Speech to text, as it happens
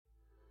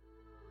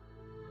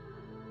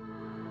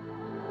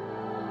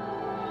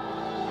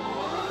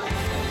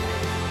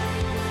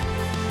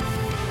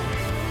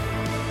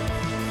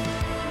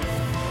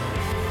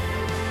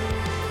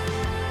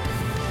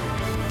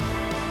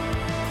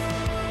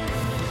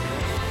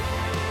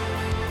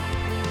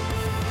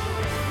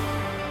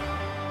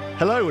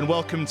Hello and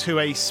welcome to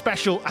a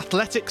special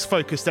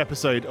athletics-focused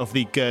episode of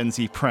the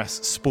Guernsey Press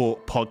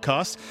Sport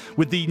podcast.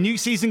 With the new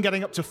season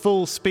getting up to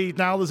full speed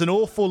now, there's an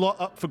awful lot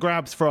up for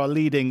grabs for our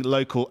leading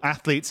local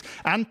athletes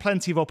and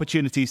plenty of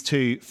opportunities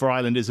too for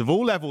islanders of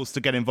all levels to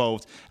get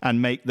involved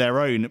and make their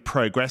own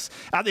progress.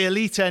 At the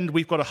elite end,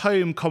 we've got a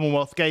home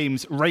Commonwealth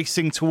Games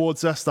racing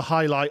towards us, the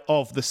highlight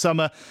of the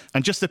summer,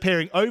 and just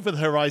appearing over the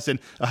horizon,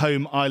 a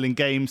home Island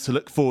Games to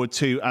look forward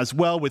to as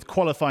well, with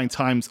qualifying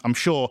times, I'm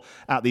sure,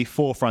 at the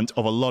forefront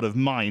of a lot of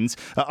minds.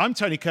 I'm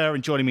Tony Kerr,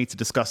 and joining me to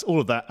discuss all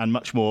of that and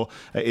much more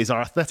is our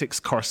athletics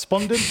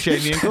correspondent,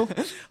 Jamie Ingle.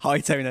 Hi,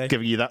 Tony.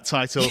 Giving you that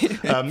title.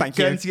 Thank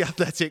Guernsey you.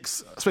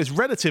 Athletics, I suppose,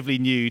 relatively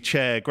new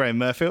chair, Graham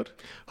Murfield.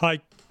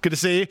 Hi. Good to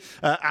see you.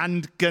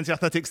 And Guernsey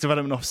Athletics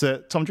Development Officer,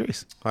 Tom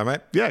Drees. Hi, mate.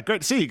 Yeah,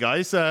 great to see you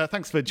guys.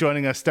 Thanks for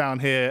joining us down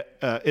here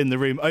in the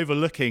room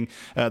overlooking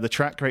the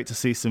track. Great to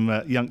see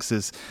some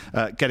youngsters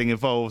getting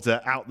involved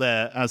out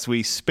there as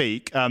we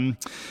speak.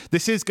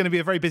 This is going to be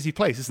a very busy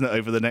place, isn't it,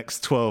 over the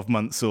next 12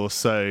 months or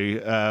so?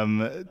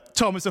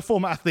 Tom, as a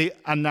former athlete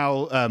and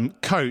now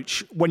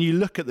coach, when you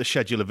look at the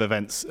schedule of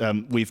events,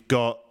 we've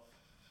got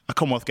a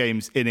Commonwealth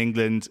Games in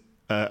England,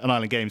 an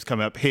Island Games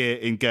coming up here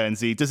in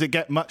Guernsey. Does it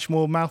get much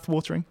more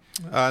mouth-watering?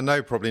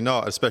 No, probably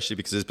not, especially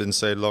because it's been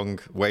so long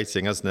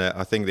waiting, hasn't it?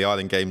 I think the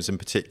Island Games in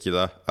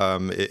particular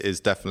it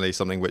is definitely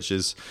something which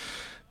is,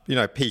 you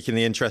know, piquing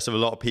the interest of a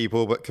lot of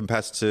people, but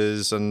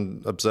competitors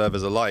and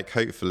observers alike,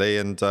 hopefully.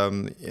 And,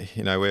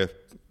 you know, we're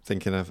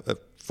thinking of a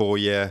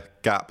 4-year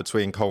gap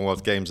between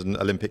Commonwealth Games and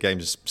Olympic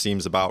Games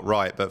seems about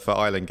right, but for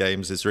Island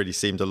Games it's really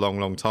seemed a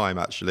long time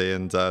actually,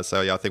 and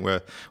so yeah, I think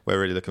we're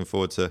really looking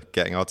forward to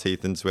getting our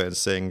teeth into it and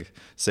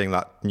seeing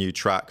that new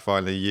track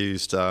finally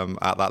used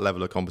at that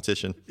level of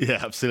competition. Yeah,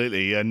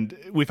 absolutely. And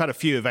we've had a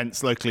few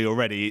events locally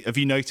already. Have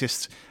you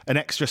noticed an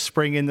extra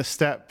spring in the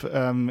step,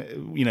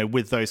 you know,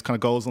 with those kind of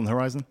goals on the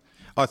horizon?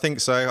 I think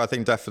so. I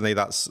think definitely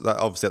that's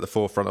obviously at the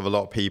forefront of a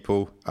lot of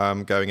people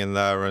going in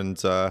there.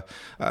 And,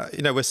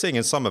 you know, we're seeing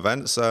in some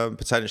events,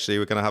 potentially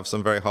we're going to have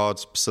some very hard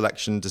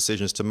selection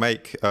decisions to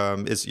make.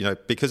 You know,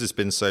 because it's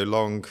been so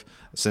long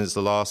since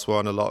the last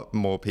one, a lot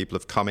more people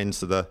have come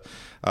into the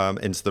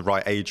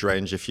right age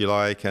range, if you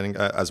like, and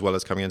as well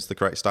as coming into the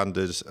correct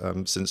standards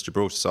since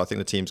Gibraltar. So I think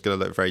the team's going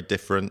to look very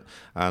different.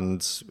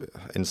 And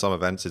in some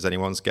events, it's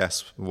anyone's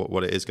guess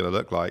what it is going to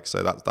look like.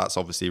 So that's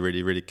obviously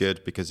really, really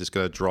good because it's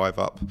going to drive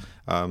up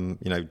you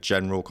know,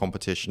 general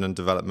competition and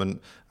development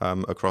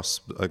across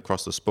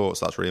the sport.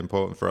 So that's really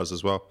important for us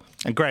as well.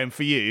 And Graham,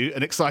 for you,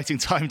 an exciting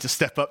time to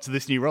step up to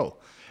this new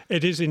role.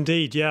 It is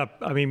indeed, yeah.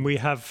 I mean, we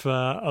have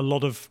a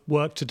lot of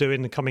work to do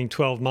in the coming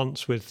 12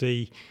 months with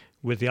the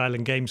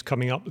Island Games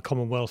coming up. The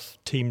Commonwealth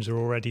teams are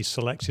already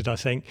selected, I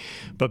think.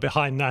 But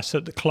behind that,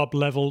 at the club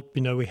level,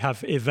 you know, we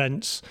have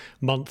events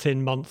month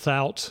in, month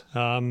out,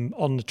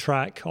 on the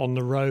track, on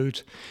the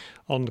road,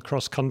 on the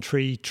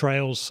cross-country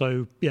trails.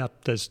 So, yeah,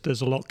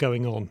 there's a lot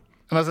going on.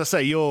 And as I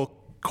say, you're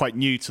quite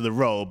new to the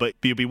role, but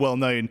you'll be well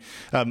known,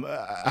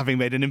 having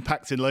made an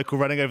impact in local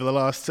running over the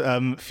last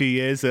few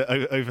years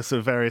over sort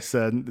of various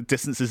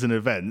distances and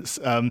events.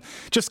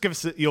 Just give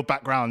us your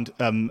background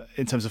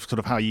in terms of sort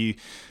of how you,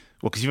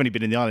 well, because you've only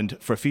been in the island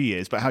for a few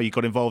years, but how you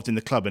got involved in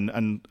the club and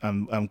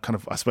kind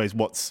of, I suppose,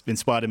 what's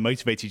inspired and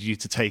motivated you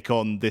to take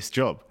on this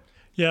job.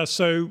 Yeah,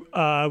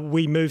 so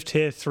we moved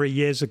here 3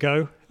 years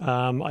ago.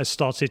 I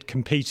started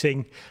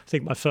competing. I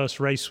think my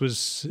first race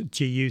was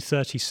GU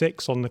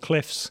 36 on the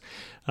cliffs.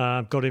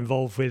 Got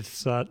involved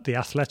with the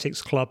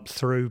athletics club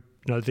through,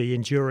 you know, the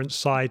endurance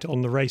side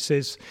on the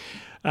races.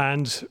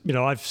 And, you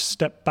know, I've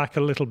stepped back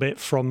a little bit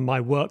from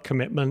my work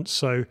commitments.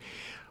 So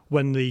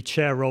when the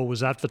chair role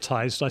was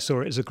advertised, I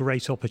saw it as a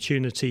great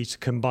opportunity to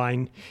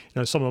combine, you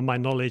know, some of my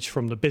knowledge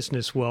from the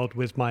business world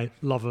with my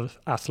love of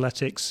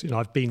athletics. You know,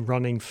 I've been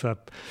running for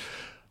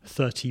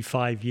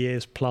 35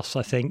 years plus,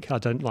 I think. I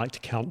don't like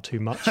to count too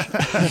much.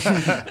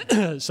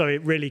 So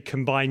it really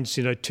combines,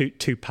 you know,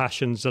 two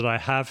passions that I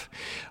have.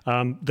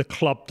 The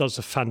club does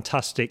a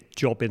fantastic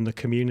job in the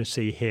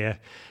community here.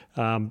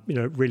 You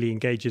know, it really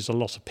engages a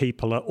lot of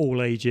people at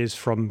all ages,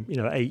 from, you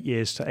know, 8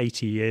 years to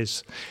 80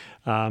 years.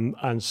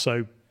 And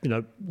so, you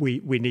know,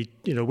 we need,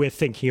 you know, we're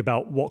thinking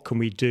about what can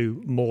we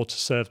do more to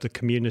serve the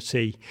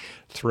community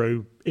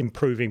through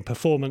improving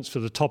performance for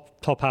the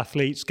top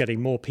athletes,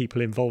 getting more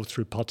people involved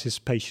through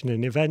participation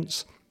in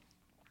events,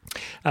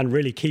 and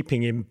really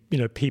keeping, you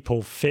know,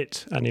 people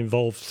fit and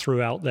involved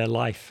throughout their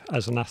life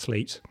as an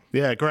athlete.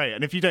 Yeah, great.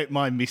 And if you don't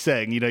mind me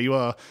saying, you know, you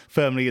are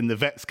firmly in the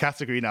vets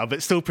category now,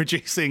 but still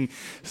producing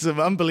some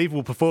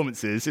unbelievable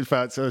performances. In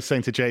fact, I was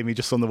saying to Jamie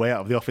just on the way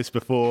out of the office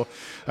before,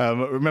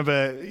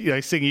 remember, you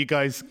know, seeing you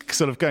guys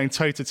sort of going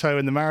toe to toe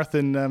in the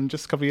marathon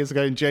just a couple of years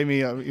ago. And Jamie,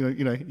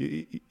 you know,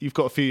 you've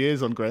got a few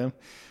years on Graham,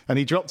 and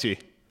he dropped you.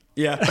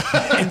 Yeah,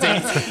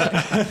 indeed.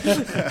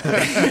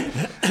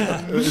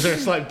 Is there a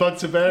slight bug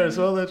to bear as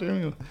well there,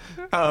 Jamie?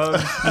 No,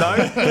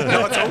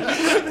 not at all.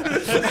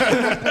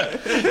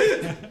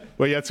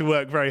 Well, you had to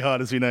work very hard,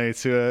 as we know,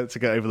 to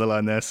get over the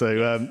line there.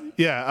 So,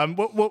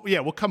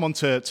 we'll come on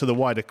to the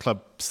wider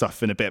club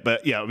stuff in a bit.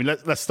 But, yeah, I mean,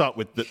 let's start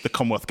with the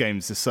Commonwealth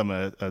Games this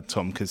summer,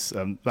 Tom, because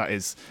that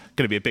is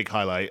going to be a big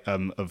highlight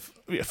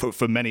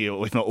for many,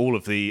 or if not all,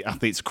 of the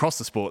athletes across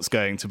the sports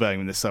going to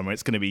Birmingham this summer.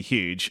 It's going to be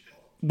huge.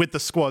 With the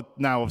squad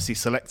now obviously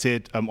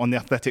selected on the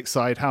athletics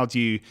side, how do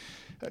you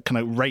kind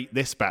of rate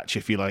this batch,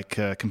 if you like,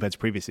 compared to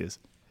previous years?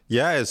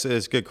 Yeah, it's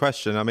a good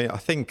question. I mean, I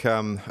think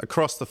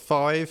across the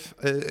five,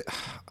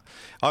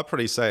 I'd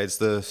probably say it's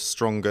the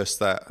strongest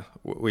that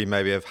we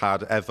maybe have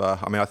had ever.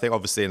 I mean, I think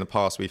obviously in the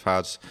past we've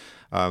had,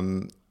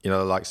 the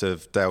likes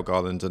of Dale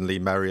Garland and Lee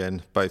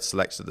Merrion both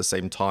selected at the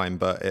same time,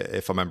 but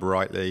if I remember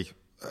rightly,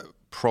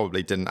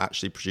 probably didn't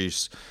actually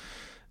produce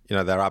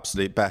their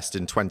absolute best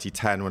in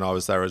 2010 when I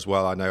was there as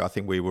well. I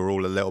think we were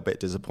all a little bit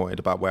disappointed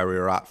about where we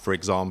were at, for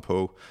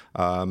example,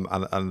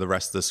 and the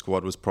rest of the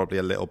squad was probably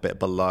a little bit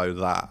below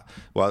that.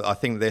 Well, I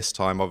think this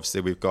time,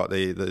 obviously, we've got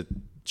the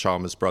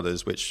Chalmers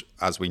brothers, which,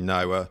 as we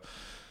know, are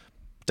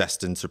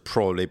destined to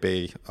probably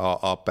be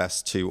our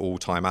best two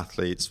all-time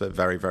athletes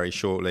very, very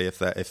shortly, if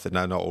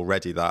they're not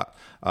already that.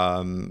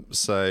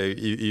 So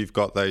you've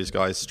got those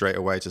guys straight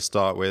away to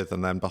start with,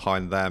 and then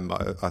behind them,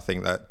 I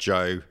think that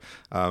Joe,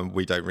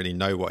 we don't really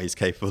know what he's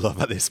capable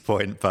of at this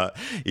point, but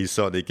he's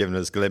certainly given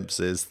us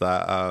glimpses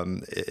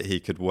that he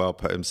could well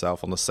put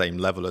himself on the same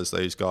level as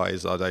those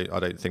guys. I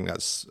don't think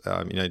that's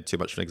too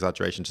much of an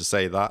exaggeration to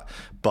say that,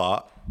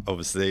 but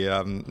obviously,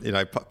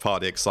 part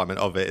of the excitement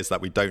of it is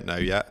that we don't know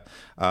yet.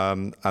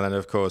 And then,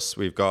 of course,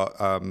 we've got,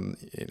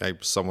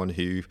 someone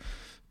who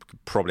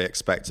could probably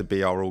expect to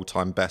be our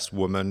all-time best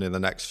woman in the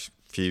next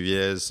few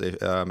years,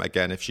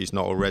 again, if she's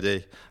not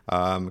already.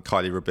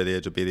 Kylie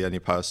Robilliard would be the only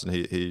person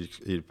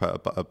who'd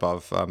put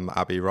above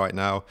Abby right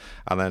now.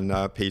 And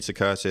then Peter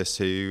Curtis,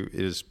 who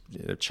is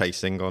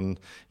chasing on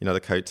the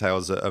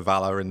coattails of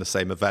Valor in the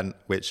same event,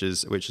 which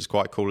is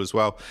quite cool as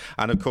well.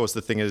 And of course,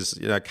 the thing is,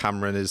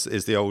 Cameron is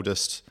the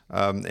oldest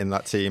in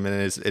that team and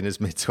in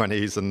his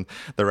mid-20s, and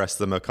the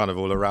rest of them are kind of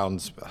all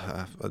around.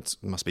 It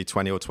must be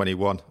 20 or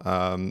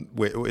 21,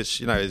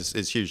 which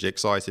is hugely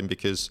exciting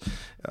because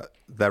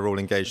they're all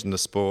engaged in the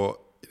sport.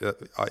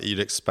 You'd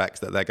expect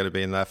that they're going to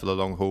be in there for the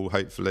long haul,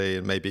 hopefully,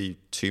 and maybe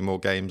 2 more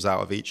games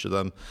out of each of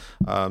them.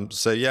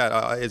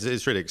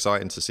 It's really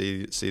exciting to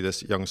see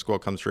this young squad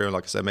come through. And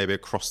like I said, maybe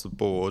across the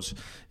board,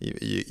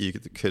 you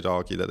could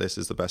argue that this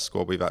is the best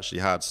squad we've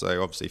actually had.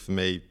 So obviously for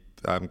me,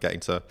 getting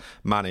to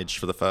manage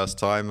for the first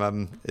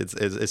time,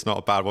 it's not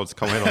a bad one to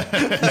come in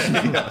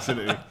on.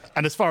 Absolutely.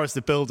 And as far as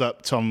the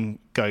build-up, Tom,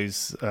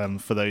 goes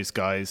for those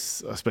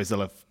guys, I suppose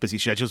they'll have busy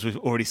schedules. We've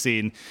already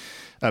seen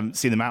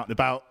them out and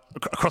about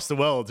across the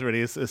world,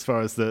 really, as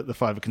far as the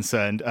five are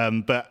concerned.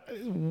 But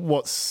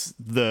what's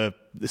the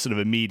sort of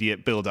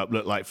immediate build-up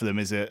look like for them?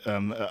 Is it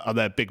are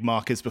there big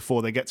markers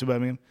before they get to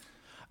Birmingham?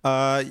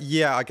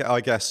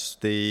 I guess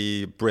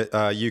the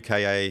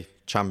UKA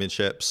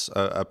Championships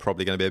are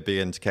probably going to be a big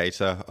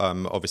indicator.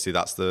 Obviously,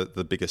 that's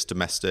the biggest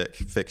domestic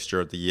fixture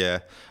of the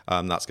year.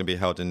 That's going to be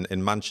held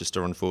in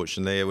Manchester,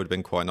 unfortunately. It would have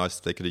been quite nice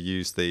if they could have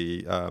used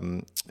the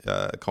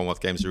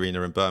Commonwealth Games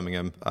Arena in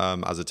Birmingham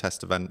as a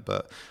test event,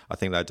 but I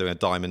think they're doing a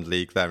Diamond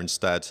League there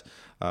instead.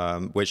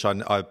 Which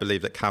I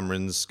believe that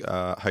Cameron's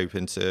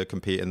hoping to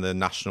compete in the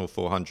National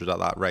 400 at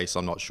that race.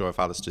 I'm not sure if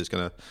Alistair's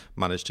going to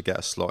manage to get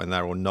a slot in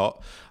there or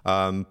not.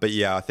 But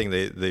yeah, I think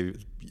the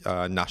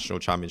National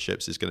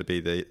Championships is going to be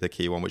the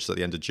key one, which is at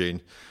the end of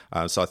June.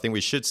 So I think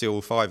we should see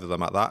all 5 of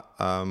them at that,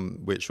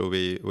 which will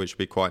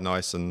be quite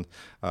nice, and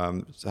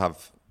to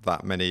have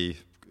that many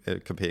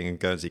competing in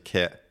Guernsey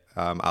kit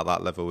at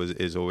that level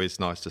is always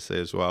nice to see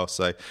as well.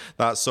 So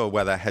that's sort of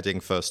where they're heading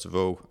first of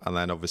all, and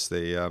then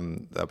obviously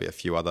there'll be a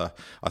few other.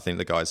 I think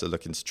the guys are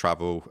looking to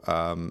travel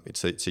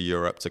to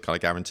Europe to kind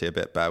of guarantee a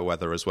bit better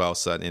weather as well.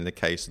 Certainly in the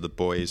case of the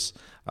boys,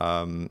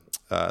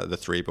 the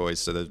 3 boys,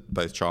 so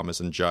both Chalmers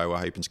and Joe, are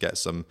hoping to get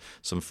some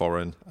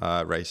foreign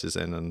races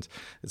in, and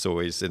it's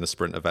always in the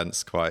sprint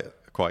events quite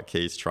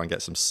key to try and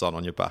get some sun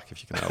on your back if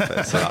you can help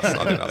it. So I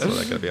think that's what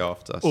they're going to be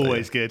after. So,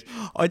 always good.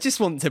 I just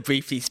want to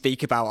briefly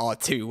speak about our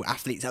 2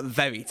 athletes at the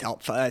very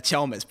top,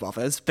 Chalmers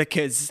brothers,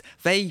 because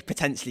they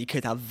potentially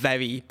could have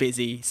very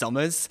busy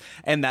summers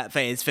in that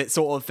there's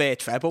sort of their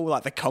treble,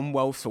 like the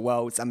Commonwealth, the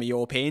Worlds and the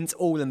Europeans,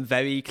 all in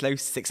very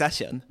close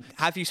succession.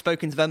 Have you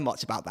spoken to them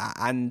much about that,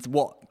 and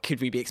what could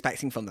we be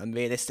expecting from them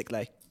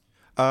realistically?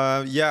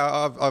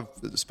 I've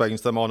spoken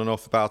to them on and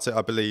off about it.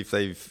 I believe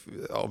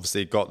they've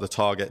obviously got the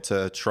target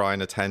to try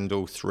and attend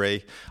all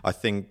 3. I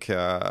think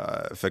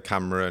for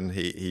Cameron,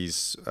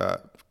 he's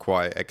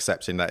quite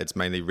accepting that it's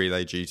mainly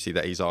relay duty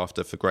that he's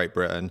after for Great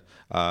Britain.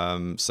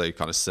 So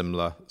kind of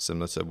similar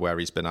to where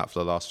he's been at for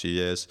the last few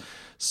years.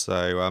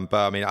 So,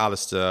 but I mean,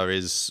 Alistair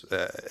is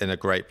in a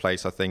great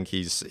place. I think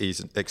he's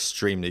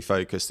extremely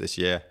focused this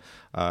year.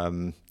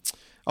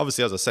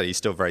 Obviously, as I said, he's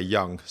still very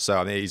young. So,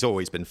 I mean, he's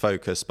always been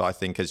focused. But I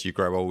think as you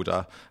grow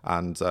older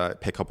and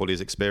pick up all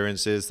these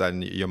experiences,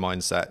 then your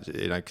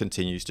mindset,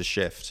 continues to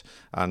shift.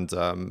 And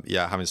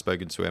having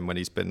spoken to him when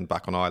he's been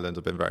back on Ireland,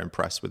 I've been very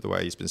impressed with the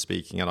way he's been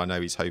speaking. And I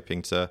know he's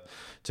hoping to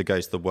go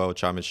to the World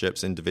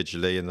Championships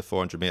individually in the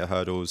 400-metre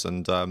hurdles.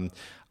 And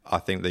I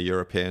think the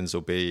Europeans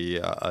will be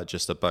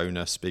just a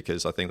bonus,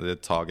 because I think the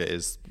target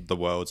is the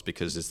Worlds,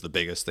 because it's the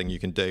biggest thing you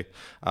can do.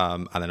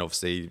 And then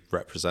obviously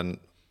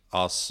represent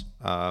us,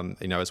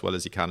 as well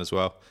as he can as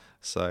well.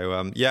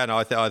 So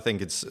I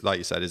think it's, like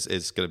you said,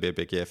 it's going to be a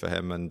big year for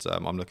him, and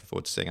I'm looking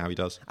forward to seeing how he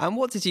does. And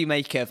what did you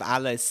make of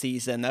Ala's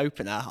season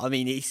opener? I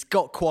mean, he's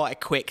got quite a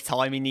quick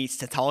time he needs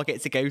to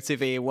target to go to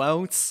the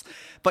Worlds,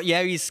 but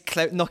he's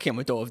knocking on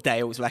the door of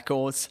Dale's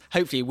records.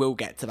 Hopefully we'll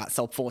get to that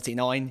sub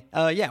 49.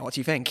 What do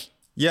you think?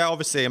 Yeah,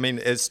 obviously, I mean,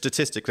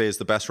 statistically it's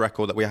the best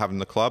record that we have in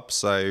the club.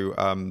 So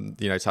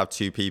to have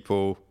two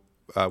people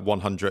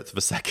 100th of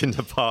a second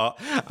apart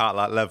at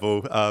that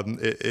level,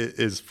 it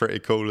is pretty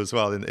cool as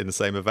well in the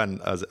same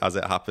event as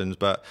it happened.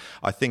 But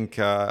I think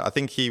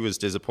he was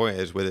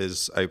disappointed with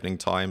his opening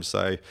time.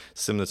 So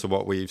similar to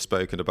what we've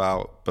spoken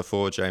about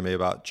before, Jamie,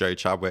 about Joe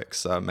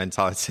Chadwick's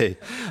mentality.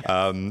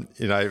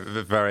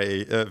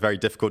 Very very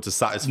difficult to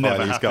satisfy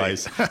never these happy.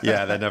 guys.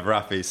 Yeah, they're never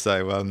happy.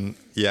 So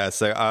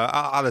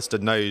Alistair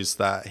knows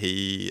that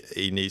he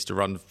needs to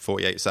run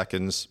 48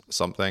 seconds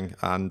something,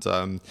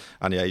 and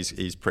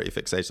he's pretty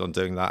fixated on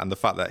doing that. And the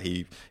fact that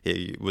he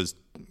was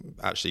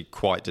actually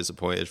quite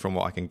disappointed, from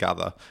what I can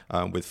gather,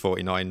 with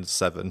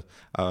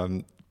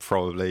 49.7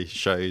 probably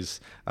shows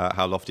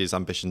how lofty his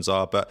ambitions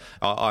are. But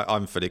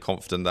I'm fully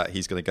confident that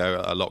he's going to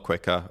go a lot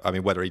quicker. I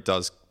mean, whether he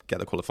does get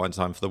the qualifying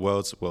time for the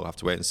Worlds, we'll have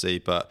to wait and see.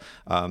 But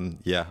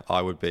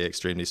I would be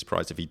extremely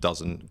surprised if he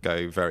doesn't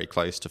go very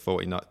close to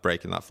 49,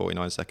 breaking that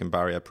 49-second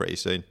barrier pretty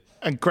soon.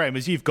 And Graham,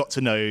 as you've got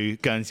to know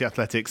Guernsey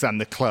Athletics and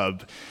the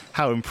club,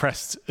 how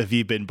impressed have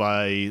you been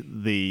by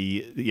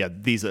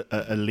these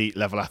elite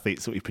level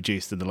athletes that we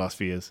produced in the last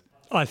few years?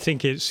 I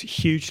think it's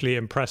hugely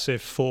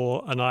impressive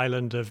for an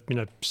island of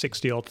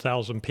 60-odd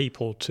thousand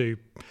people to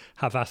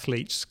have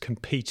athletes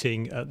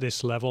competing at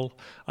this level.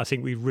 I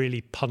think we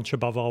really punch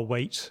above our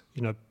weight,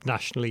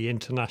 nationally,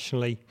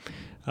 internationally,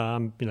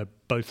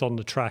 both on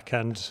the track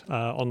and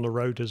on the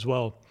road as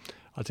well.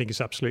 I think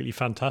it's absolutely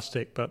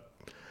fantastic. But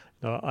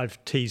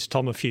I've teased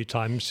Tom a few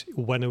times.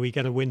 When are we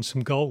going to win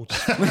some gold?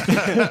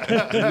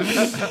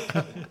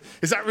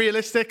 Is that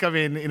realistic? I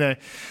mean, are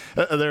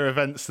there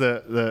events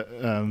that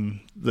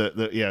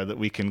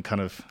we can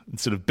kind of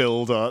sort of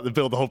build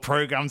the whole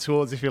program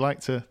towards, if you like,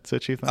 to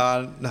achieve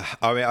that?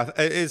 I mean,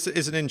 it's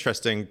an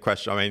interesting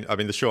question. I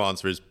mean, the short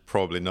answer is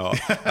probably not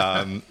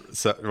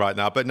so right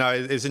now. But no,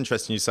 it's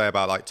interesting you say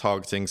about like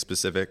targeting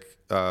specific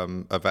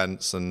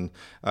events, and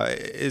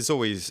it's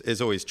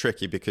always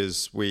tricky,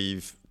 because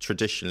we've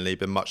traditionally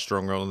been much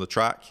stronger on the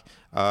track.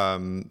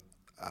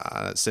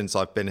 Since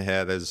I've been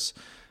here, there's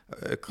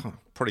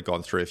probably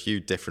gone through a few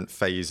different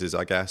phases,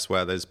 I guess,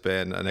 where there's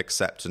been an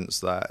acceptance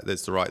that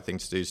there's the right thing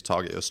to do to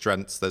target your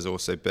strengths. There's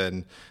also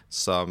been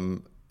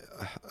some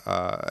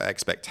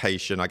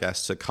expectation, I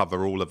guess, to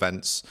cover all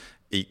events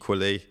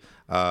equally.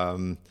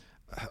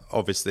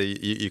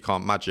 Obviously, you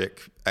can't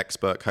magic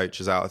expert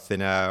coaches out of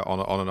thin air on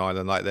an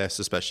island like this,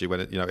 especially when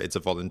it's a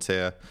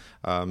volunteer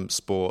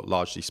sport,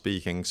 largely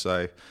speaking.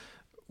 So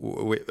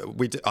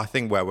I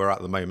think where we're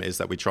at the moment is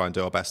that we try and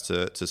do our best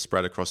to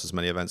spread across as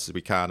many events as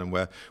we can, and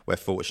we're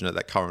fortunate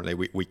that currently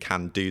we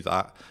can do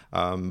that.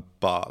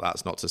 But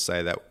that's not to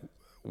say that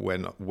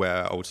when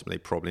we're ultimately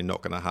probably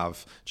not going to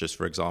have, just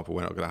for example,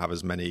 we're not going to have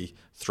as many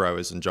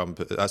throwers and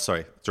jumpers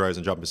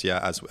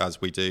as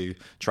we do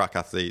track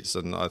athletes,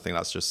 and I think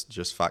that's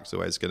just fact the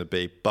way it's going to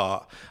be.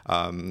 But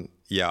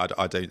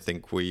I don't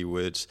think we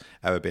would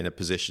ever be in a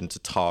position to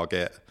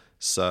target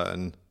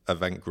certain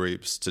event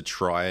groups to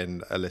try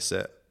and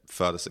elicit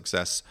further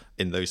success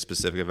in those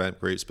specific event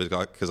groups,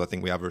 because I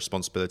think we have a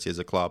responsibility as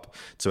a club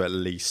to at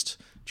least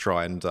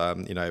try and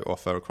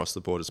offer across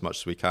the board as much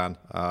as we can.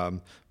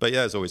 But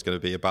there's always going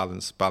to be a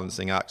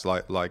balancing act,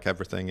 like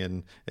everything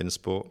in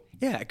sport.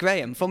 Yeah,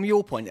 Graham, from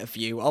your point of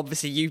view,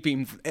 obviously you've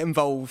been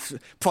involved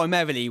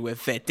primarily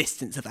with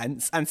distance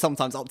events, and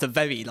sometimes up to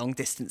very long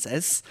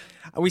distances.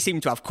 We seem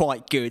to have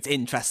quite good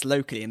interest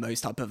locally in those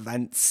type of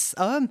events.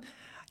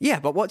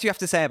 But what do you have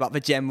to say about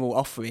the general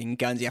offering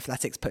Guernsey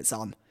Athletics puts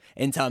on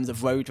in terms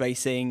of road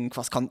racing,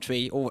 cross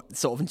country, or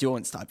sort of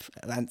endurance type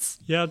events?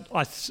 Yeah,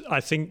 I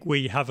think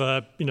we have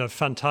a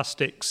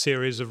fantastic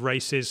series of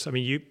races. I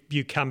mean,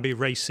 you can be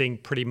racing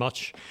pretty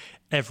much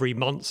every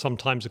month,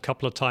 sometimes a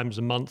couple of times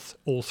a month,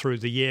 all through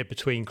the year,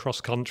 between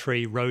cross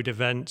country, road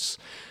events,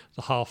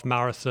 the half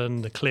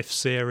marathon, the Cliff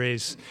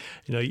Series.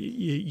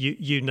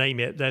 You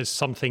name it. There's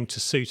something to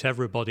suit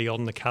everybody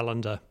on the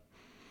calendar.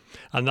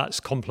 And that's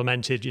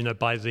complemented,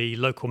 by the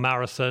local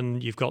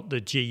marathon. You've got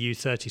the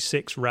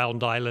GU36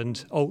 Round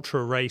Island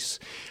Ultra Race,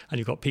 and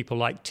you've got people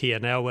like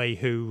Tian Elway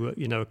who,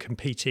 are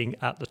competing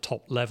at the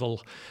top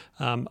level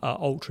at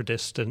ultra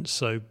distance.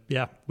 So,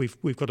 yeah,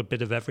 we've got a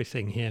bit of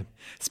everything here.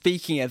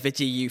 Speaking of the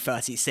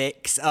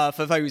GU36,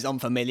 for those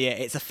unfamiliar,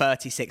 it's a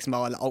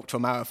 36-mile ultra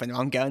marathon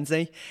around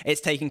Guernsey.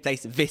 It's taking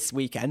place this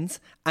weekend,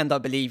 and I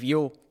believe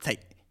you're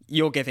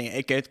giving it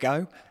a good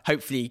go,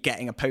 hopefully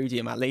getting a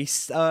podium at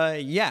least.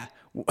 Yeah,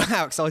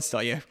 how excited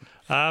are you?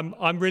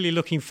 I'm really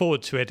looking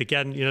forward to it.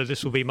 Again,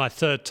 this will be my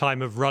third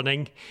time of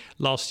running.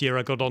 Last year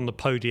I got on the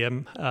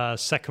podium,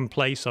 second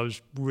place. I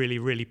was really,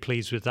 really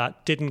pleased with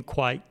that. Didn't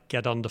quite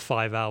get under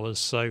 5 hours.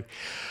 So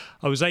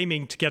I was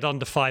aiming to get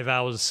under 5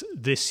 hours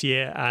this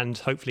year and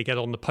hopefully get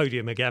on the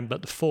podium again.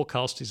 But the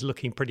forecast is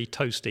looking pretty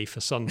toasty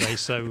for Sunday.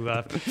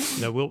 So,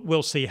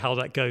 we'll see how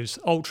that goes.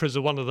 Ultras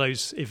are one of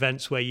those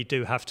events where you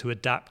do have to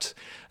adapt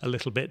a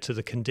little bit to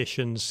the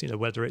conditions,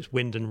 whether it's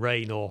wind and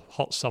rain or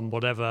hot sun,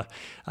 whatever,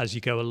 as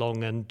you go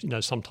along. And,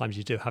 sometimes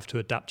you do have to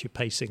adapt your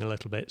pacing a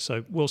little bit.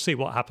 So we'll see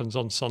what happens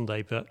on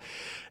Sunday. But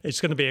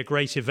it's going to be a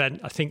great event.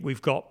 I think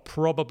we've got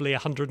probably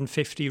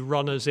 150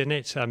 runners in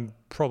it and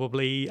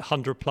probably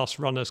 100 plus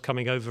runners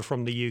coming over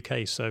from the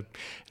UK. So,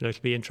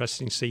 it'll be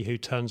interesting to see who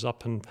turns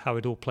up and how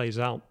it all plays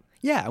out.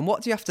 Yeah, and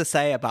what do you have to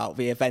say about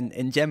the event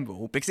in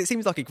general? Because it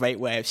seems like a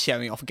great way of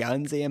showing off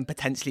Guernsey and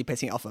potentially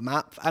putting it off a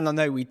map. And I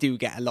know we do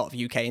get a lot of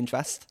UK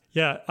interest.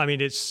 Yeah, I mean,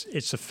 it's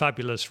a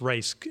fabulous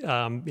race.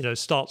 It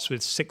starts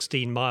with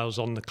 16 miles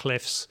on the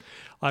cliffs.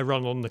 I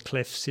run on the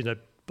cliffs, 2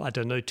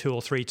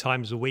 or 3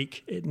 times a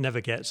week. It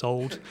never gets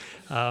old.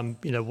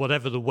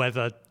 Whatever the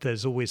weather,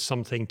 there's always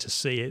something to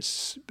see.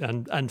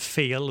 And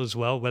feel as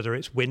well, whether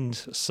it's wind,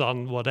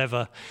 sun,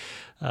 whatever,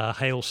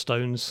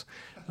 hailstones.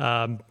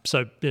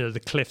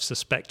 The cliffs are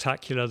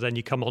spectacular. Then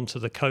you come onto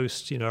the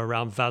coast,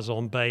 around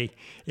Vazon Bay.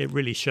 It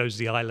really shows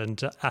the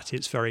island at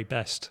its very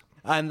best.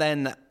 And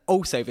then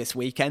also this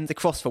weekend,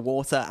 across the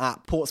water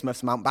at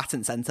Portsmouth's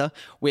Mountbatten Centre,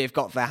 we've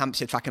got the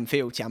Hampshire Track and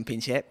Field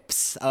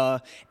Championships.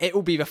 It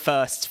will be the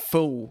first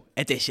full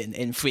edition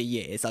in 3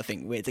 years, I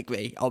think we'd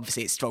agree.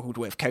 Obviously, it's struggled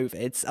with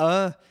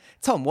COVID.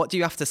 Tom, what do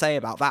you have to say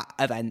about that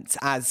event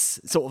as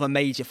sort of a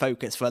major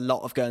focus for a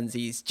lot of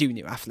Guernsey's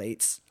junior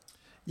athletes?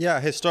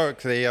 Yeah,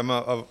 historically, I've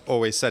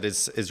always said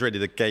is really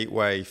the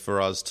gateway for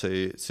us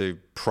to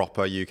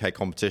proper UK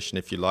competition,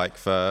 if you like,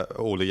 for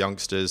all the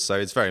youngsters. So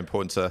it's very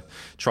important to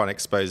try and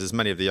expose as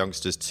many of the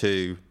youngsters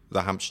to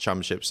the Hampshire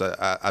Championships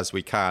as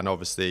we can.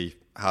 Obviously,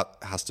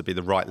 has to be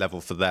the right level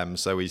for them.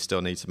 So we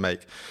still need to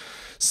make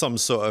some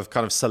sort of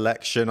kind of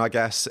selection, I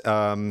guess,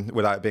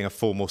 without it being a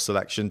formal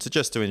selection,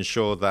 to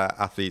ensure that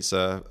athletes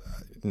are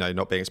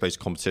not being exposed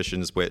to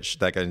competitions which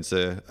they're going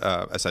to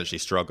essentially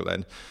struggle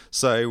in.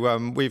 So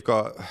we've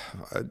got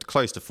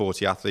close to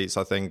 40 athletes,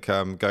 I think,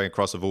 going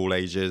across of all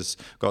ages.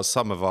 Got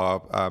some of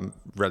our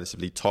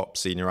relatively top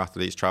senior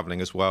athletes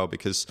travelling as well,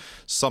 because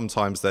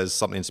sometimes there's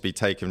something to be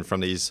taken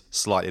from these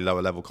slightly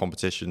lower level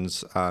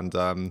competitions, and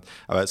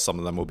some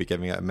of them will be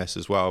giving it a miss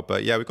as well.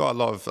 But yeah, we've got a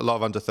lot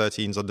of under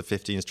 13s, under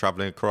 15s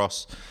travelling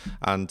across,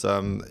 and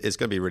it's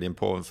going to be really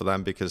important for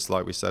them because,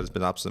 like we said, it's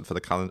been absent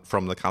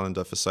from the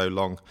calendar for so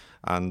long.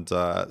 And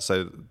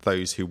so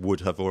those who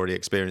would have already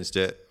experienced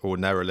it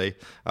ordinarily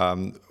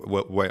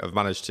won't have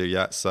managed to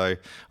yet. So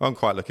I'm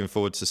quite looking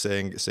forward to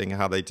seeing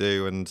how they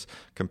do and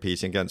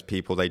competing against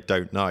people they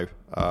don't know,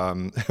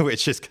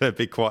 which is going to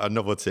be quite a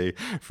novelty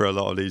for a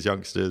lot of these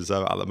youngsters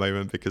at the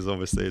moment, because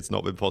obviously it's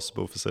not been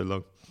possible for so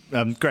long.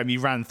 Graham, you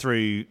ran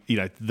through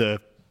the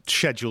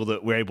schedule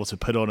that we're able to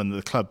put on and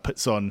the club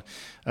puts on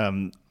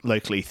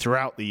locally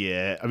throughout the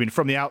year. I mean,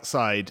 from the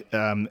outside,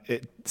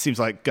 it seems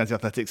like Guernsey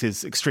Athletics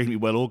is extremely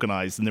well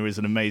organised and there is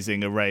an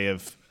amazing array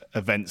of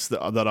events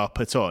that are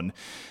put on.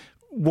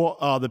 What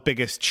are the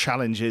biggest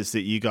challenges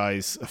that you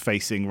guys are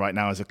facing right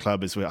now as a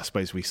club as I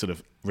suppose we sort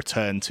of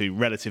return to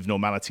relative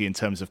normality in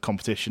terms of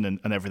competition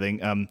and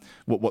everything?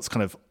 What's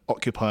kind of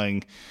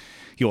occupying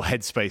your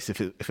headspace,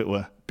 if it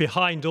were?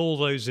 Behind all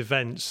those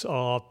events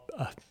are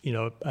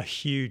a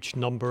huge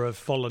number of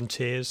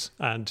volunteers,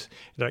 and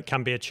it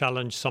can be a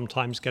challenge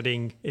sometimes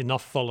getting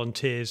enough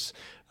volunteers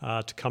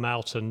to come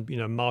out and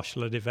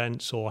marshal at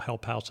events or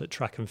help out at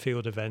track and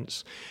field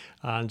events.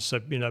 And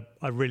so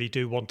I really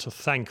do want to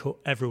thank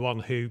everyone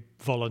who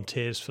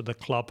volunteers for the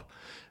club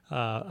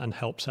and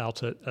helps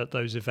out at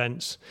those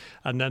events.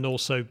 And then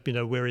also,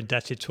 we're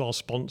indebted to our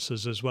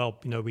sponsors as well.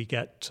 We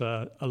get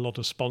a lot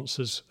of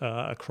sponsors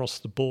across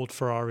the board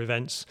for our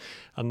events,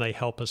 and they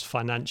help us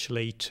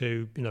financially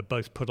to,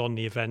 both put on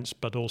the events,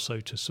 but also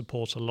to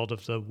support a lot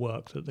of the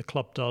work that the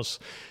club does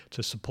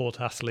to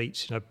support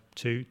athletes,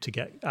 to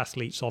get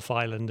athletes off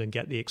island and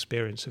get the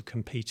experience of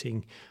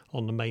competing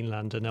on the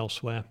mainland and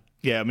elsewhere.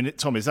 Yeah, I mean,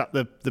 Tom, is that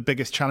the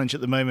biggest challenge at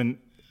the moment?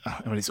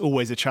 I mean, it's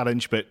always a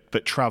challenge,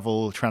 but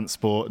travel,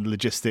 transport, and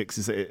logistics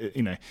is,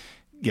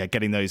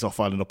 getting those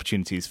off-island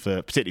opportunities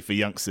particularly for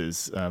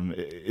youngsters,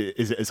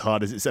 is it as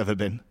hard as it's ever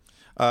been?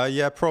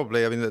 Yeah,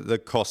 probably. I mean, the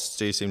costs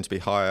do seem to be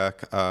higher.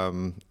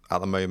 At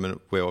the moment,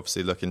 we're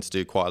obviously looking to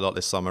do quite a lot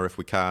this summer if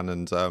we can.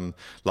 And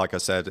like I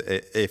said,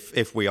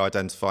 if we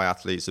identify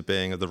athletes as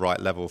being at the right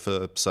level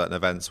for certain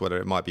events, whether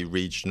it might be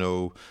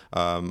regional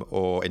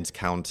or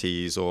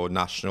inter-counties or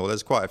national,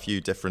 there's quite a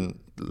few different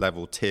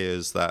level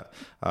tiers that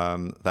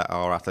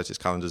our athletics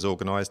calendar is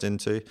organised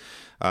into.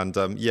 And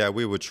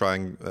we would try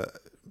and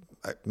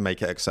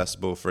make it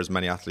accessible for as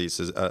many athletes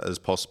as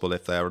possible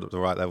if they're at the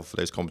right level for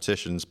those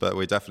competitions. But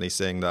we're definitely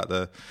seeing that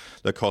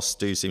the costs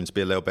do seem to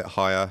be a little bit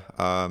higher.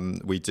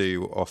 We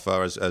do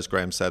offer, as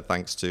Graham said,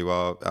 thanks to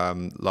our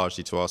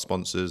largely to our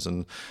sponsors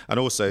and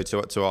also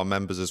to our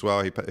members as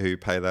well who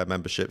pay their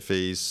membership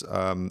fees.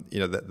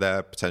 That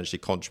they're potentially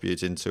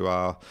contributing to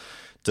our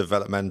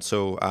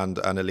developmental and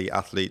elite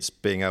athletes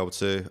being able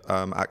to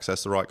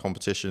access the right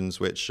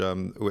competitions, which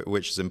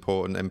is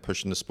important in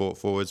pushing the sport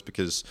forwards,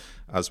 because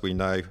as we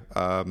know,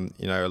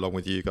 along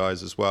with you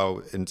guys as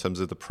well, in terms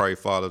of the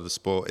profile of the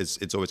sport,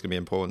 it's always going to be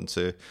important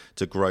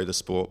to grow the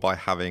sport by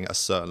having a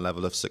certain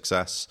level of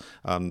success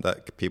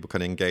that people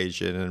can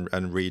engage in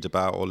and read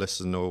about or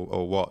listen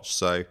or watch.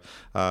 So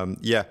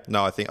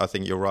I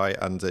think you're right,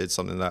 and it's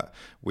something that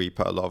we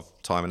put a lot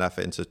of time and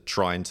effort into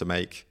trying to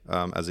make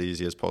as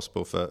easy as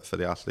possible for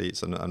the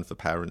athletes and for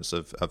parents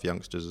of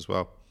youngsters as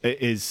well.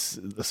 It is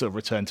the sort of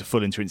return to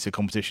full entry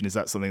competition. Is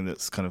that something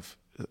that's kind of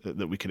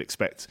that we could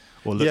expect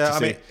or look to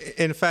see? I mean,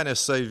 in fairness,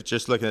 so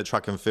just looking at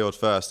track and field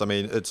first, I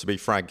mean, to be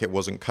frank, it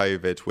wasn't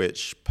COVID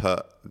which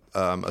put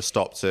a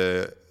stop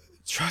to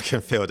track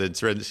and field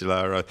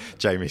Interinsular.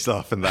 Jamie's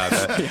laughing there,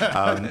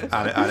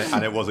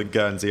 and it wasn't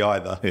Guernsey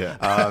either.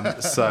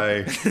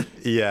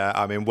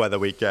 I mean, whether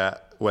we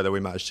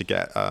manage to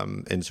get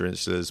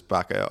Interinsulars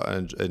back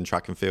in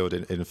track and field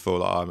in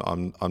full,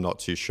 I'm not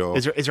too sure.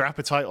 Is there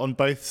appetite on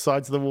both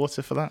sides of the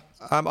water for that?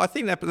 I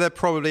think there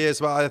probably is,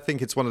 but I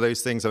think it's one of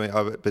those things. I mean,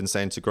 I've been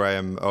saying to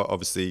Graham,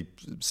 obviously,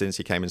 since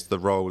he came into the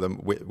role,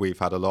 and we've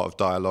had a lot of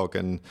dialogue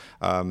and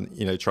trying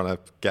to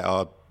get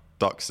our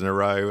ducks in a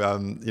row,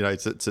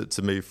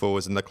 to move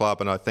forwards in the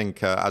club. And I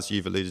think, as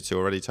you've alluded to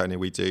already, Tony,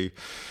 we do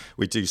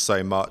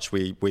so much.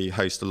 We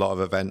host a lot of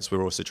events.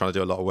 We're also trying to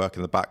do a lot of work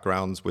in the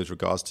background with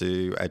regards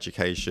to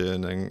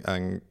education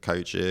and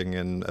coaching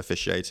and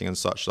officiating and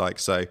such like.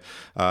 So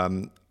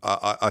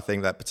I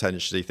think that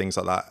potentially things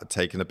like that are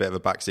taking a bit of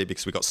a backseat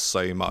because we've got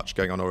so much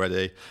going on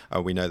already.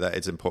 We know that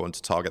it's important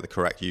to target the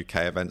correct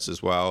UK events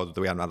as well.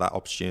 We haven't had that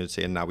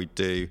opportunity, and now we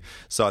do.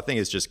 So I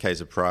think it's just a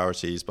case of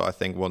priorities. But I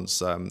think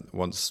once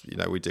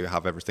we do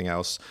have everything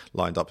else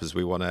lined up as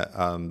we want it,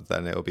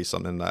 then it'll be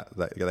something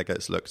that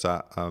gets looked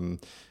at.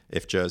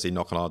 If Jersey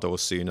knock on our door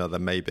sooner,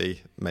 then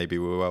maybe we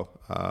will.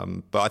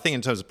 But I think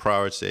in terms of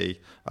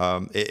priority,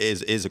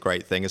 it is a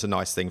great thing. It's a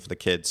nice thing for the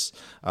kids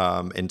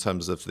in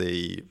terms of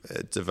the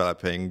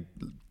developing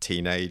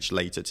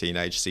later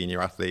teenage,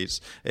 senior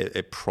athletes.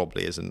 It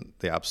probably isn't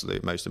the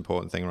absolute most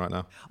important thing right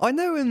now. I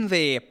know in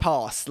the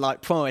past,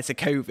 like prior to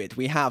COVID,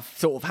 we have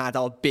sort of had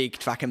our big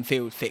track and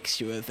field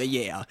fixture of the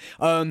year.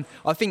 I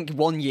think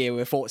one year we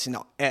were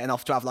fortunate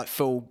enough to have like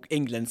full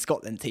England,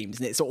 Scotland teams,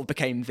 and it sort of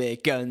became the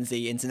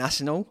Guernsey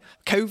International.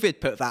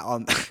 COVID put that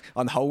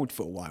on hold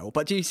for a while,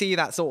 but do you see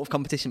that sort of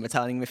competition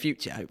returning in the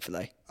future,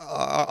 hopefully?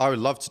 I would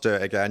love to do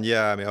it again,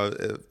 yeah. I mean,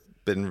 I've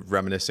been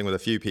reminiscing with a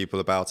few people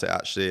about it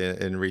actually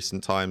in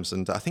recent times,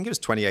 and I think it was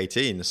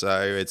 2018,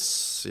 so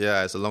it's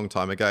a long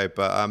time ago,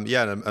 but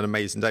an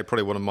amazing day,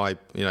 probably one of my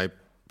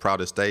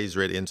proudest days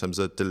really in terms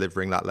of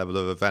delivering that level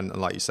of event,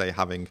 and like you say,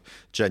 having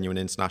genuine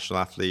international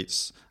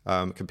athletes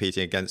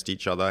competing against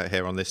each other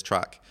here on this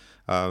track.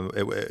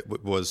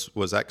 It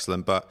was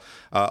excellent, but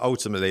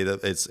ultimately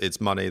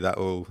it's money that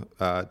will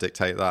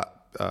dictate that.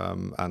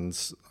 And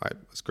as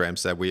Graham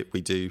said, we're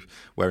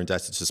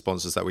indebted to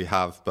sponsors that we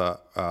have,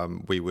 but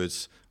we would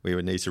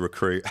need to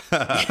recruit. We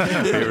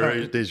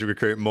would need to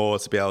recruit more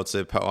to be able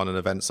to put on an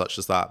event such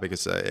as that,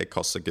 because it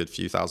costs a good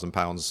few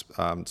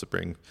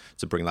 £1,000s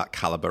to bring that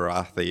caliber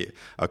athlete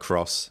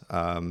across.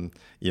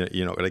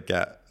 You're not going to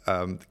get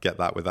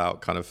that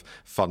without kind of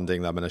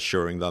funding them and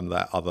assuring them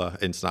that other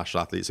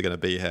international athletes are going to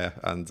be here.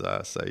 And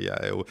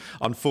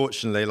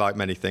unfortunately, like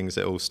many things,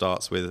 it all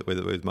starts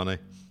with money.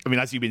 I mean,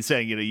 as you've been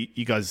saying,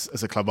 you guys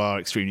as a club are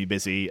extremely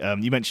busy.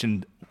 You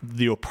mentioned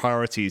your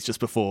priorities just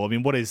before. I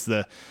mean, what is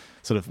the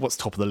sort of what's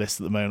top of the list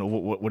at the moment, or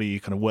what are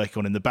you kind of working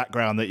on in the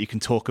background that you can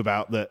talk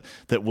about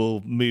that will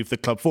move the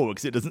club forward?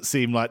 Because it doesn't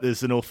seem like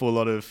there's an awful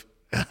lot of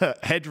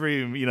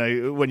headroom,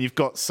 when you've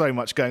got so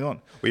much going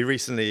on. We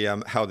recently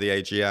held the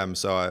AGM,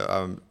 so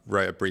I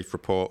wrote a brief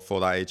report for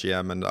that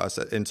AGM, and I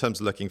said, in terms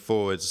of looking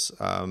forwards,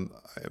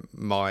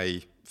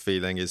 my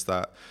feeling is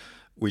that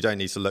we don't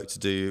need to look to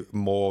do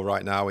more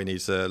right now. We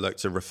need to look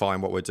to refine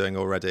what we're doing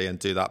already and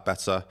do that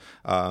better.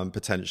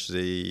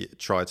 Potentially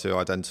try to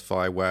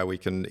identify where we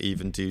can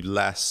even do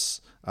less,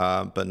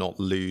 but not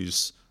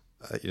lose,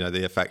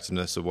 the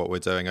effectiveness of what we're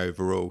doing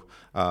overall.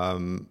 As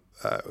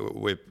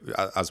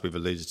we've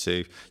alluded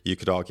to, you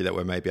could argue that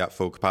we're maybe at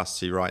full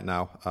capacity right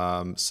now.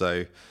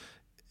 So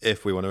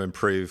if we want to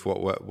improve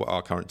what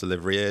our current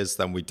delivery is,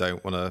 then we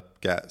don't want to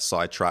get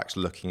sidetracked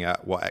looking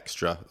at what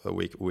extra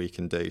we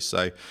can do.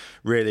 So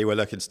really, we're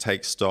looking to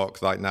take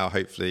stock. Like now,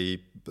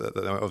 hopefully,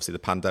 obviously the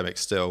pandemic's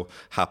still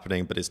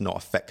happening, but it's not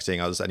affecting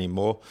us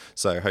anymore.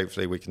 So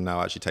hopefully we can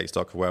now actually take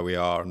stock of where we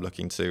are and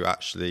looking to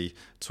actually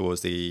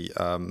towards the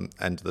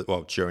end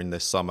of during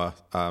this summer,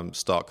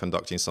 start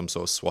conducting some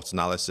sort of SWOT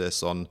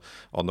analysis on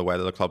the way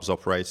that the club's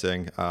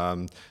operating.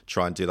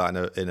 Try and do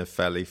that in a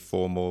fairly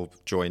formal,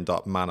 joined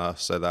up manner,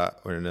 so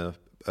that we're in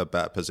a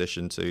better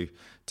position to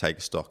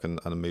take stock and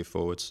move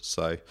forwards.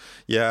 So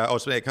yeah,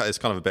 ultimately it's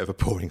kind of a bit of a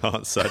boring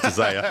answer to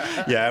say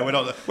we're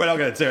not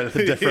going to do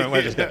anything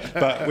different,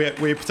 but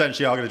we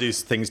potentially are going to do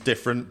things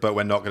different, but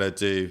we're not going to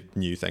do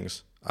new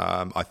things.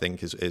 I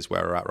think is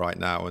where we're at right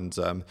now. And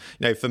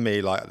for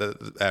me, like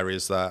the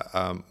areas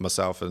that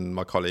myself and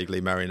my colleague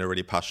Lee Merrion are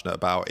really passionate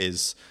about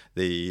is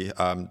the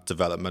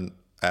development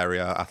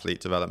area,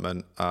 athlete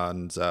development,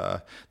 and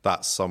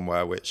that's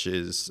somewhere which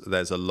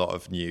there's a lot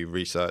of new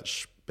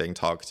research being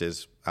targeted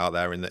out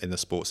there in the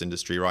sports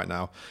industry right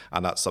now,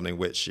 and that's something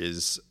which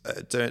is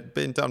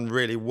being done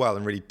really well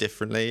and really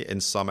differently in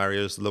some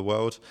areas of the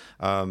world,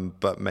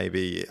 but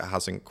maybe it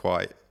hasn't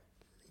quite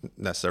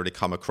necessarily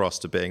come across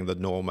to being the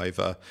norm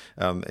over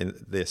in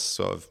this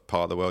sort of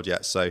part of the world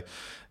yet. So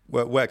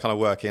we're kind of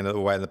working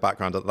away in the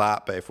background at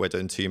that, but if we're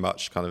doing too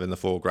much kind of in the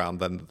foreground,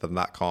 then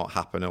that can't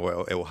happen,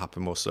 or it will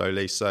happen more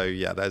slowly. So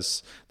yeah,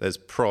 there's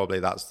probably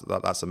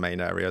that's a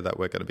main area that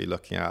we're going to be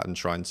looking at and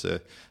trying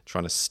to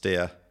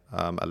steer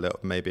a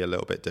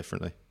little bit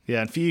differently.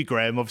 Yeah, and for you,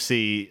 Graham,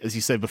 obviously, as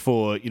you said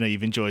before,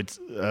 you've enjoyed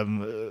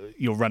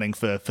your running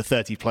for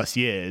 30 plus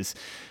years.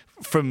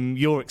 From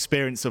your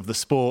experience of the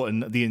sport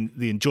and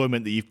the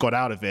enjoyment that you've got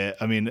out of it,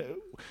 I mean,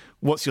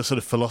 what's your sort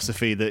of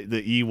philosophy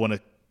that you want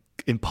to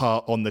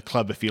impart on the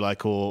club, if you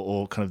like,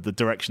 or kind of the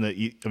direction that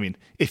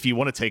if you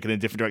want to take it in a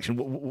different direction,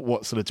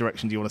 what sort of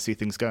direction do you want to see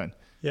things going?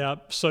 Yeah,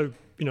 so,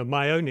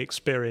 my own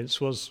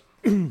experience was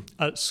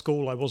at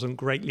school, I wasn't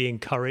greatly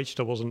encouraged.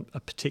 I wasn't a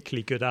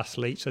particularly good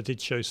athlete. I did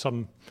show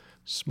some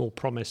small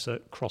promise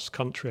at cross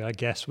country, I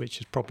guess, which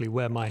is probably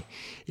where my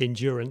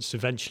endurance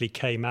eventually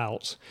came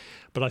out.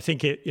 But I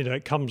think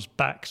it comes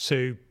back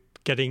to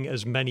getting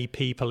as many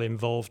people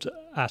involved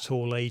at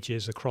all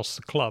ages across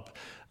the club.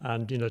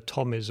 And,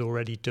 Tom is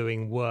already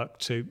doing work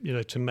to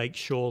make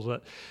sure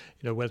that,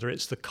 whether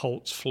it's the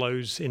Colts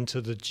flows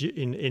into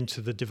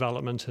the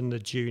development and the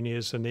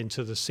juniors and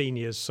into the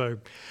seniors. So,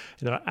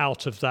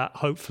 out of that,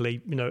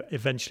 hopefully,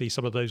 eventually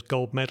some of those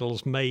gold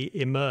medals may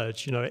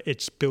emerge.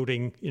 It's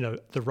building,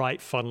 the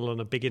right funnel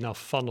and a big enough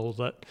funnel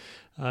that,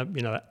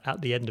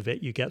 at the end of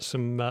it, you get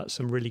some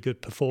really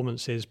good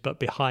performances. But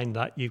behind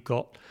that, you've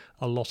got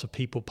a lot of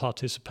people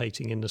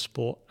participating in the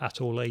sport at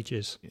all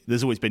ages.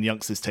 There's always been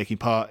youngsters taking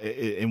part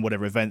in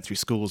whatever event through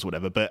schools or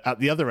whatever. But at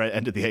the other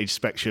end of the age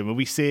spectrum, are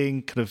we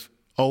seeing kind of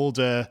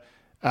older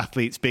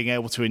athletes being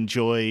able to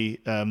enjoy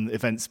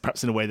events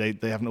perhaps in a way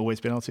they haven't always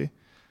been able to?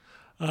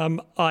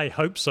 I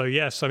hope so,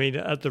 yes. I mean,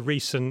 at the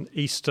recent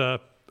Easter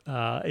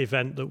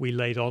event that we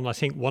laid on, I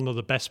think one of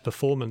the best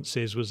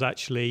performances was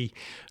actually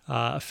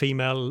a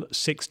female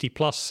 60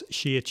 plus.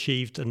 She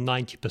achieved a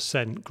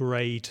 90%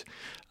 grade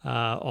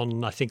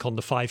on the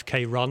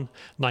 5K run.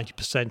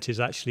 90% is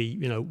actually,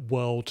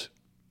 world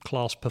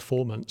class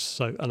performance.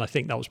 So, and I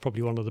think that was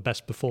probably one of the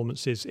best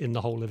performances in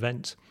the whole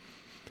event.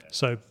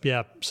 So,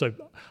 yeah, so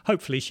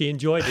hopefully she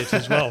enjoyed it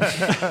as well.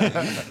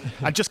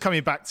 And just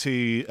coming back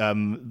to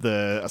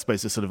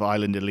the sort of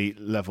Island elite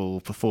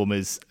level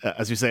performers,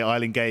 as we say,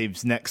 Island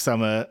Games next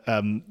summer,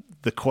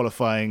 the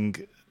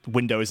qualifying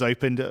window is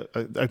opened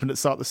at the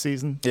start of the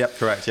season? Yep,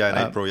 correct. Yeah,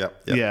 in April,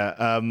 yep.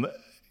 Yeah.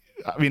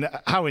 I mean,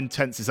 how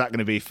intense is that going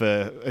to be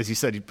for, as you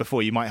said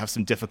before, you might have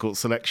some difficult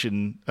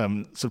selection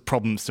sort of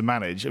problems to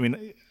manage. I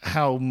mean,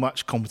 how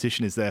much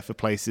competition is there for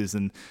places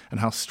and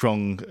how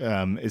strong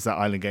is that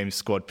Island Games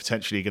squad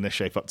potentially going to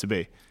shape up to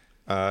be?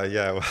 Just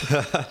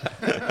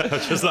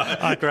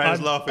like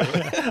Graham's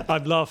laughing.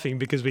 I'm laughing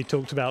because we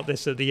talked about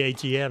this at the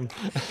AGM.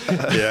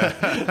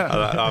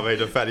 Yeah, I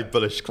made a fairly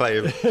bullish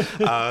claim.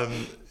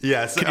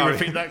 Yes. Can you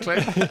repeat that,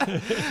 Clay?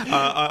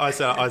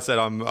 I said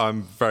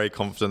I'm very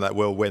confident that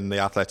we'll win the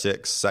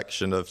athletics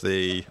section of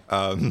the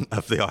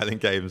Island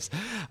Games.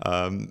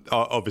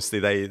 Obviously,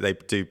 they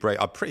do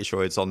break. I'm pretty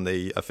sure it's on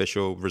the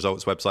official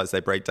results websites. They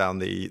break down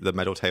the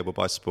medal table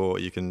by sport.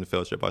 You can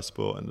filter it by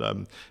sport, and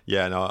I'm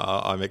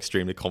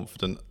extremely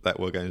confident that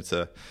we're going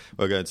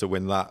to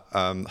win that.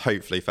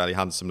 Hopefully, fairly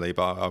handsomely,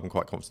 but I'm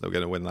quite confident we're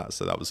going to win that.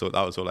 So that was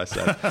all I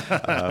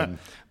said.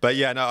 But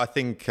yeah, no, I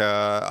think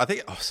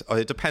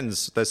it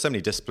depends. There's so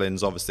many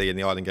disciplines, obviously, in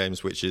the Island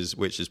Games, which is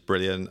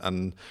brilliant,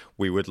 and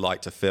we would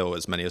like to fill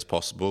as many as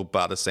possible.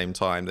 But at the same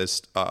time,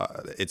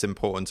 it's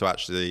important to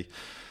actually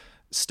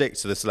stick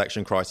to the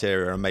selection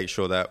criteria and make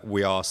sure that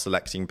we are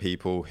selecting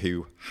people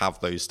who have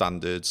those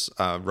standards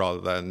rather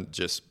than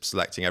just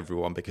selecting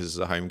everyone because it's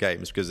a home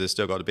games. Because there's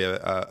still got to be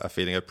a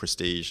feeling of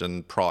prestige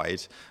and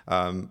pride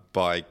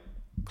by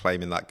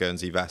claiming that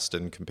Guernsey vest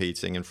and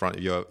competing in front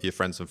of your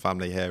friends and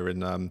family here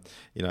in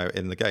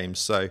in the games.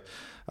 So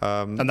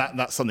and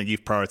that's something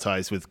you've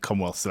prioritised with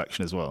Commonwealth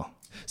selection as well.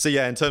 So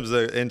yeah, in terms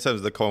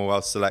of the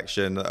Commonwealth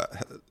selection,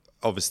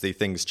 obviously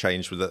things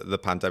changed with the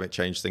pandemic,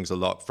 changed things a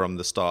lot from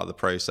the start of the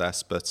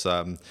process, but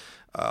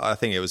I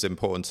think it was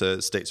important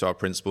to stick to our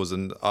principles,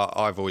 and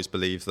I've always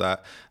believed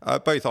that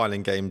both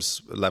Island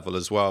Games level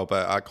as well,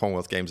 but at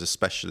Commonwealth Games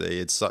especially,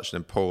 it's such an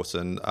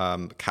important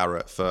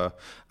carrot for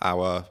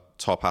our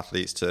top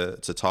athletes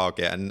to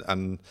target,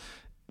 and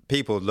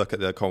people look at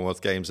the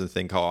Commonwealth Games and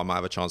think, I might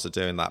have a chance of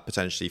doing that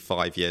potentially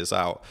 5 years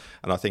out.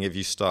 And I think if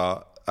you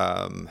start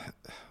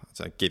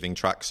giving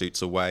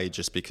tracksuits away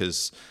just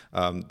because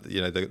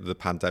the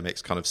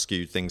pandemic's kind of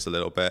skewed things a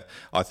little bit,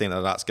 I think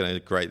that's going to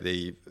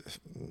greatly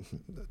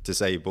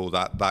disable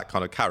that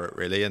kind of carrot,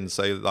 really. And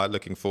so,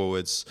 looking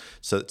forwards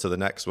to the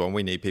next one,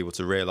 we need people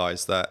to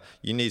realise that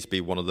you need to be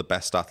one of the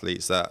best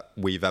athletes that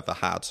we've ever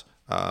had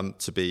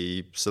to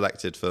be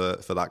selected for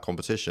that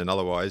competition.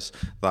 Otherwise,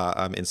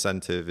 that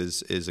incentive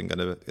isn't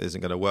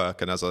going to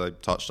work. And as I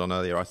touched on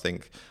earlier, I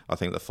think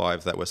the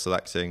 5 that we're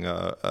selecting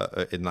are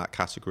in that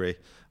category.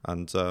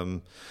 And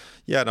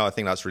I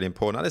think that's really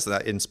important. And there's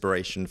that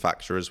inspiration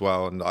factor as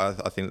well. And I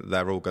think that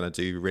they're all going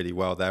to do really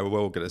well. We're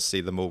all going to see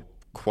them all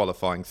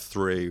qualifying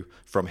through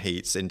from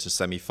heats into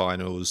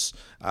semi-finals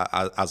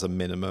as a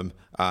minimum,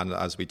 and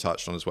as we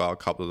touched on as well, a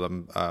couple of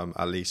them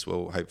at least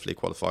will hopefully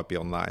qualify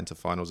beyond that into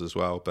finals as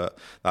well. But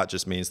that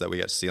just means that we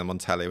get to see them on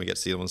telly, we get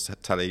to see them on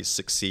telly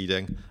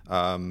succeeding,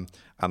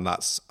 and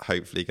that's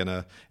hopefully going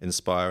to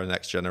inspire a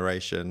next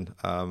generation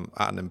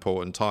at an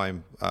important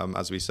time,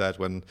 as we said,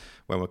 when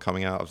we're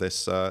coming out of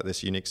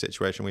this unique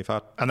situation we've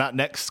had. And that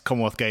next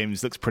Commonwealth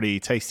Games looks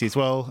pretty tasty as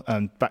well,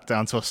 and back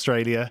down to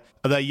Australia.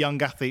 Are there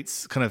young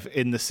athletes kind of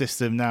in the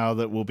system now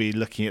that will be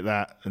looking at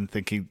that and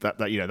thinking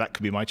that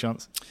could be my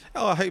chance?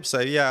 Oh, I hope so.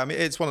 Yeah, I mean,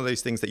 it's one of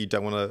those things that you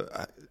don't want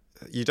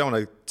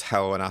to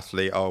tell an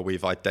athlete,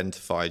 we've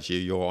identified you,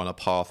 you're on a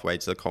pathway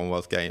to the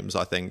Commonwealth Games.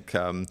 I think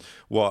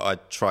what I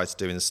try to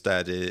do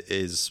instead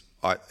is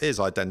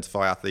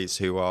identify athletes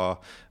who are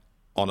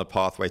on a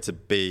pathway to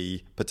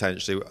be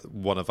potentially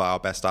one of our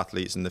best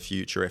athletes in the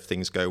future if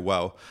things go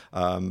well.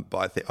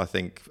 But I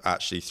think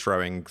actually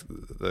throwing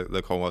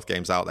the Commonwealth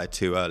Games out there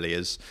too early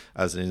as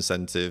an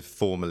incentive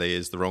formally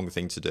is the wrong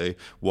thing to do.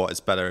 What is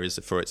better is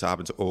for it to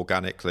happen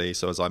organically.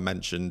 So as I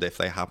mentioned, if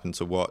they happen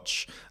to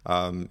watch,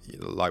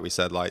 like we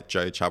said, like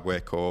Joe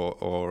Chadwick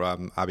or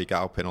Abby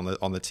Galpin on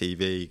the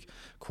TV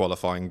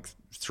qualifying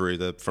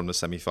from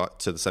the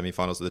to the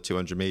semi-finals of the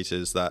 200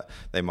 meters, that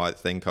they might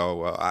think,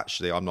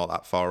 actually I'm not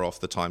that far off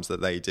the times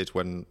that they did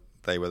when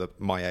they were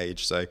my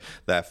age, so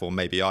therefore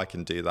maybe I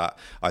can do that.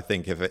 I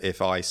think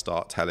if I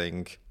start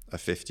telling a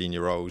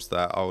 15-year-old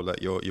that,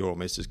 look, you're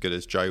almost as good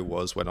as Joe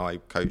was when I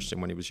coached him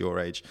when he was your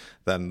age,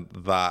 then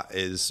that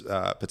is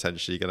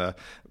potentially going to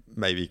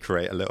maybe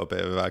create a little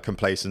bit of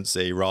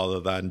complacency rather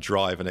than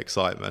drive and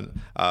excitement.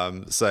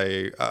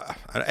 So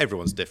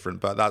everyone's different,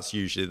 but that's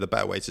usually the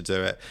better way to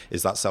do it,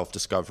 is that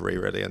self-discovery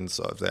really, and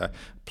sort of they're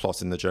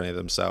plotting the journey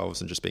themselves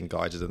and just being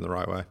guided in the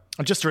right way.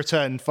 And just to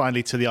return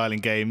finally to the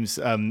Island Games,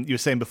 you were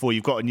saying before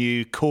you've got a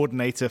new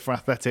coordinator for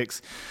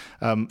athletics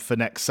for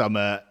next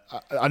summer.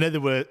 I know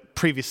there were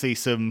previously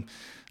some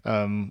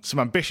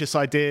ambitious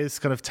ideas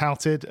kind of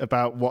touted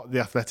about what the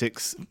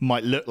athletics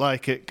might look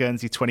like at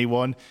Guernsey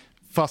 21.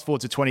 Fast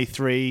forward to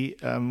 23,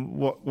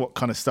 what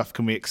kind of stuff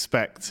can we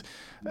expect?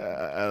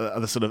 Are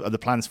the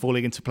plans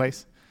falling into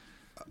place?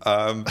 You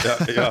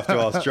have to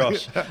ask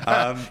Josh.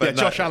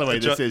 Josh Alloway,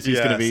 he's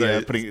going to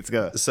be putting it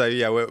together. So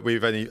yeah,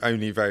 we've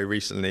only very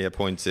recently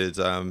appointed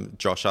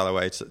Josh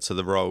Alloway to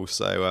the role.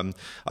 So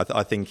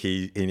I think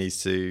he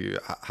needs to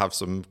have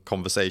some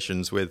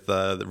conversations with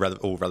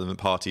all relevant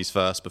parties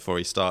first before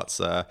he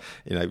starts,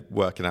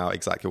 working out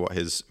exactly what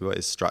his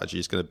strategy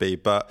is going to be.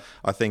 But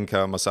I think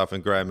myself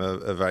and Graham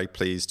are very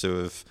pleased to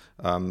have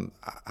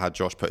had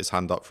Josh put his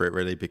hand up for it,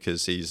 really,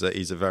 because he's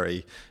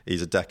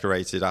a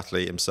decorated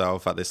athlete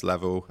himself at this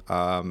level,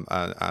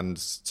 and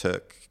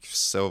took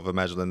silver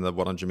medal in the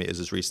 100 meters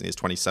as recently as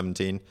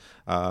 2017,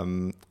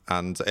 and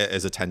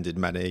has attended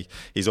many.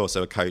 He's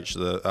also a coach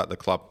at the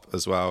club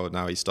as well.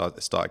 Now he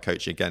started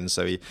coaching again,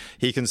 so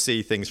he can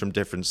see things from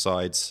different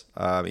sides.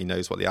 He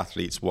knows what the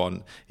athletes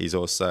want. He's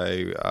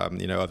also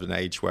of an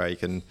age where he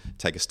can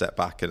take a step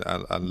back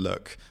and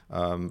look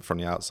from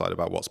the outside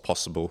about what's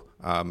possible,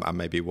 and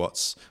maybe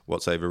what's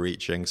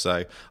overreaching.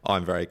 So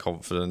I'm very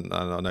confident, and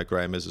I know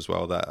Graham is as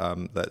well,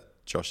 that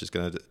Josh is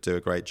going to do a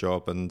great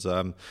job,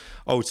 and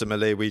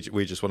ultimately we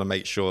just want to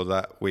make sure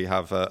that we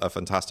have a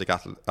fantastic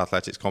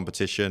athletics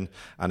competition,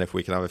 and if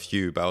we can have a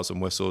few bells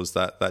and whistles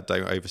that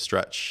don't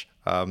overstretch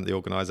the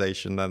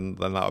organisation, then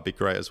that would be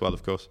great as well,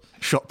 of course.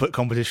 Shot put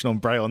competition on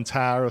Bray-on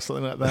Tower or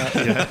something like that.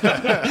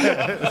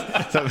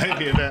 Yeah. So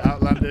maybe a bit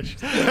outlandish.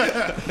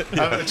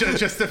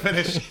 Just to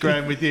finish,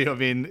 Graham, with you, I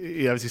mean,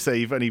 as you say,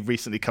 you've only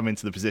recently come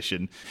into the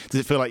position.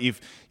 Does it feel like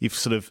you've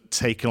sort of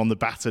taken on the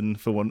baton,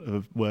 for want of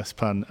a worse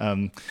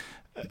pun,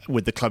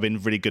 with the club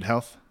in really good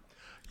health?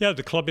 Yeah,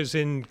 the club is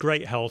in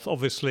great health.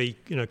 Obviously,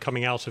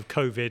 coming out of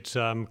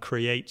COVID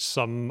creates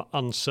some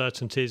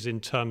uncertainties in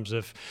terms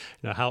of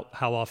how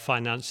our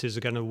finances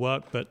are going to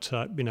work. But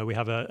we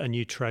have a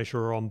new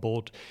treasurer on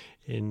board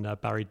in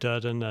Barry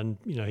Durden, and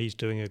he's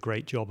doing a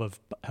great job of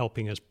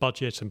helping us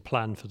budget and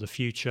plan for the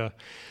future.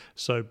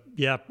 So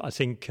yeah, I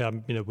think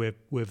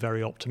we're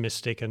very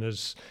optimistic, and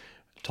as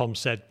Tom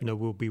said,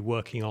 we'll be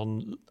working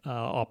on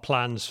our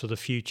plans for the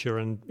future,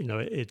 and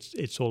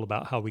it's all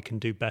about how we can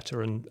do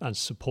better and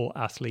support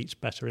athletes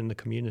better in the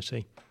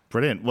community.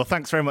 Brilliant. Well,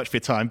 thanks very much for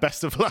your time.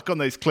 Best of luck on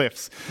those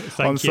cliffs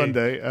on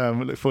Sunday.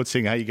 Look forward to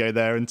seeing how you go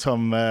there. And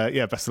Tom,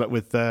 best of luck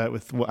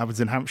with what happens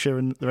in Hampshire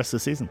and the rest of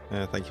the season.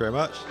 Yeah, thank you very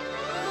much.